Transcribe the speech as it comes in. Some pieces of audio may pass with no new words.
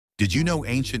Did you know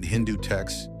ancient Hindu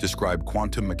texts described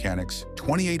quantum mechanics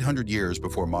 2,800 years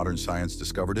before modern science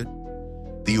discovered it?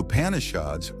 The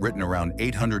Upanishads, written around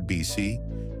 800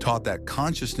 BC, taught that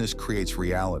consciousness creates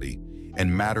reality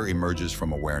and matter emerges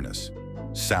from awareness.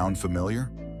 Sound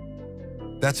familiar?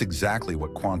 That's exactly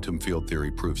what quantum field theory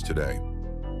proves today.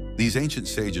 These ancient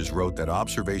sages wrote that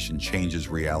observation changes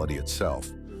reality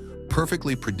itself,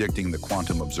 perfectly predicting the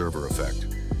quantum observer effect.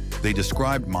 They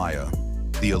described Maya,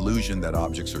 the illusion that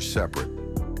objects are separate,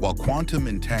 while quantum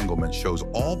entanglement shows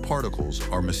all particles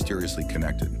are mysteriously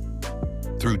connected.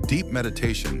 Through deep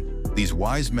meditation, these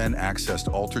wise men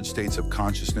accessed altered states of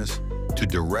consciousness to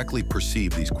directly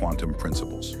perceive these quantum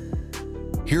principles.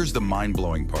 Here's the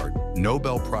mind-blowing part.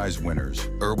 Nobel Prize winners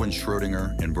Erwin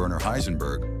Schrödinger and Werner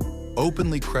Heisenberg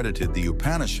openly credited the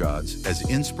Upanishads as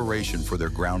inspiration for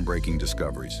their groundbreaking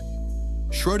discoveries.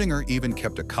 Schrödinger even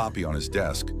kept a copy on his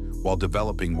desk while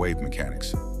developing wave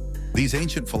mechanics. These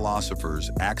ancient philosophers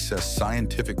accessed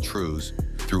scientific truths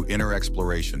through inner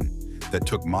exploration that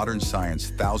took modern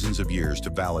science thousands of years to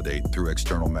validate through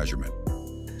external measurement.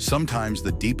 Sometimes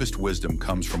the deepest wisdom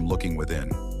comes from looking within,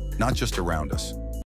 not just around us.